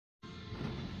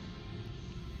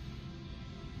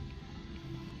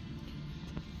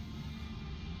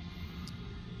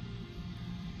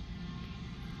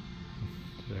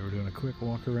quick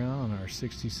walk around on our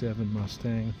 67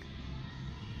 Mustang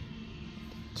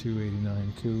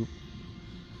 289 coupe,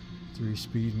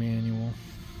 3-speed manual.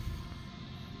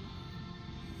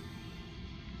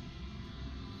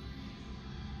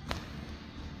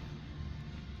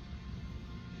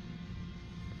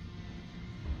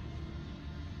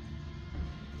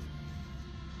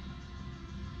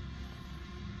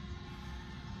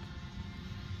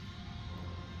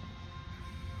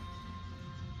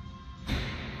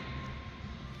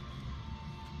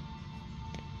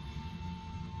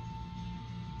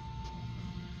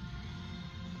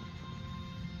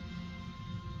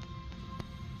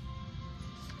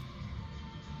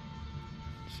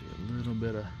 See a little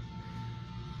bit of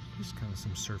just kind of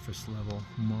some surface level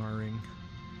marring,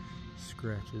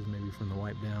 scratches maybe from the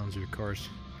wipe downs or car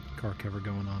cover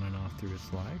going on and off through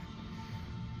its life.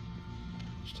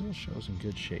 Still shows in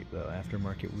good shape though.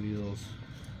 Aftermarket wheels,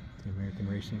 the American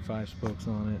Racing 5-spokes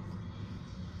on it.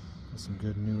 Got some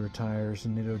good newer tires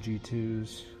and Nitto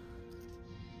G2s.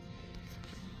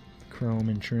 Chrome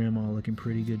and trim all looking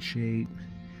pretty good shape.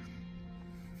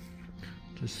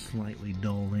 Just slightly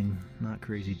dulling, not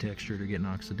crazy textured or getting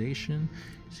oxidation.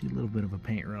 See a little bit of a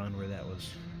paint run where that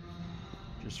was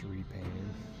just repainted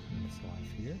in this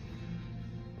life here.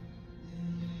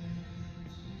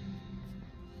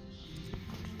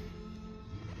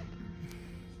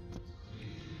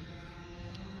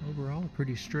 Overall, a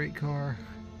pretty straight car,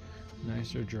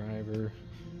 nicer driver.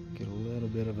 Get a little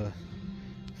bit of a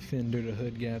fender to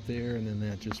hood gap there, and then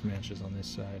that just matches on this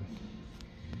side.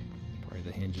 Probably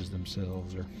the hinges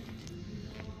themselves, or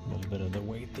a little bit of the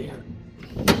weight there.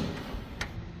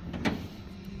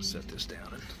 Set this down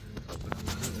and open up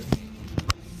the hood.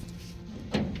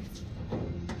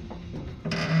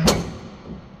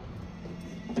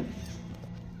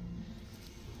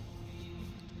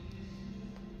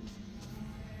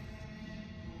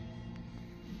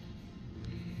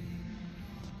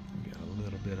 Got a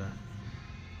little bit of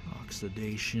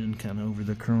oxidation kind of over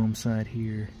the chrome side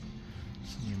here.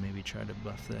 So you maybe try to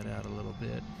buff that out a little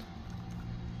bit.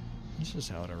 This is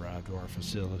how it arrived to our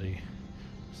facility.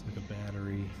 It's like a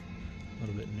battery, a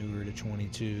little bit newer to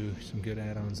 22, some good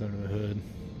add-ons under the hood.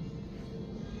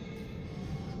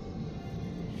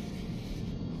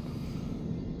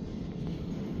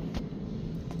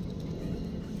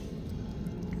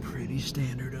 Pretty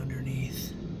standard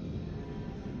underneath.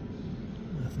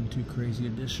 Nothing too crazy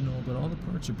additional, but all the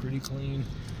parts are pretty clean.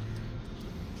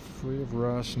 Free of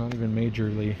rust, not even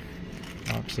majorly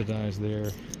oxidized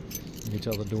there. You can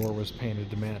tell the door was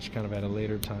painted to match kind of at a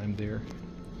later time there.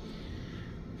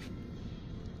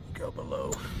 Go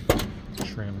below. The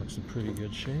trim looks in pretty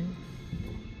good shape.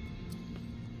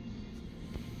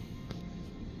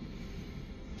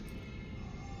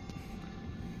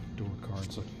 Door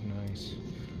cards look nice.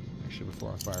 Actually,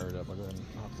 before I fire it up, I'll go ahead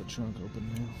and pop the trunk open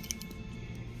now.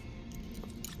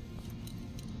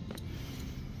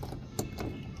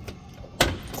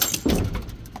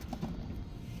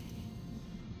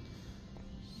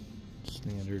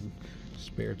 Standard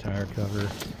spare tire cover,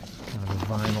 kind of a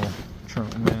vinyl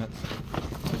trunk mat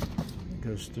that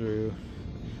goes through.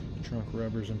 Trunk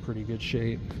rubber's in pretty good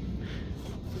shape.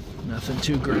 Nothing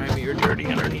too grimy or dirty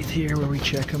underneath here where we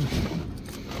check them.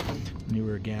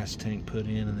 Newer gas tank put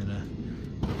in, and then a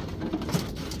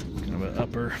kind of an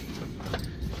upper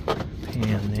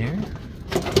pan there.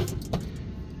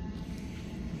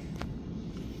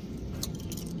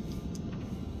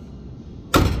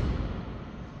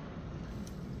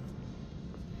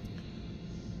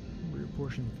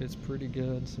 Portion fits pretty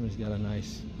good. Somebody's got a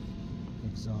nice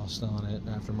exhaust on it,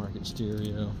 aftermarket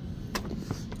stereo.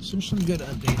 So there's some good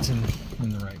updates in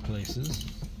the right places.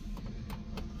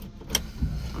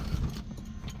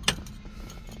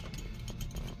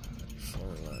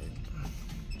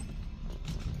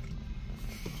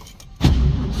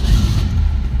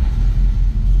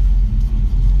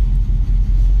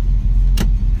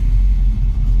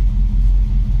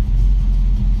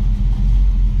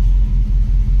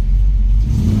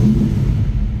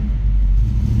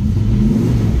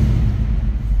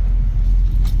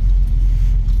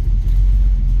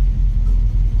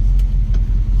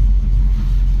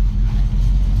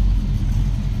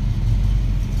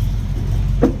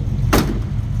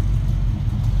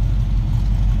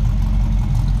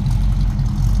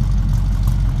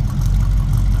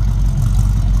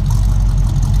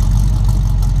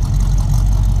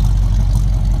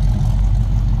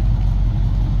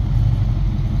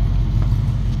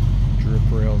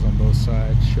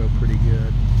 Sides show pretty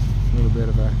good. A little bit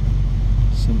of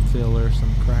some filler,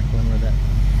 some crackling where that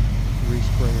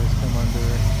respray has come under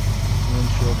it.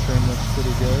 Windshield trim looks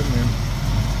pretty good, and then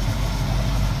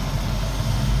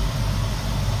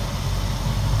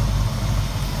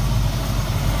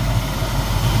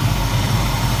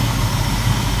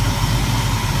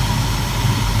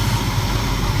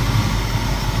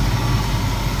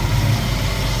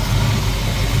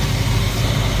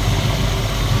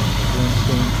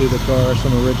the car,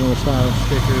 some original style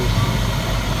stickers.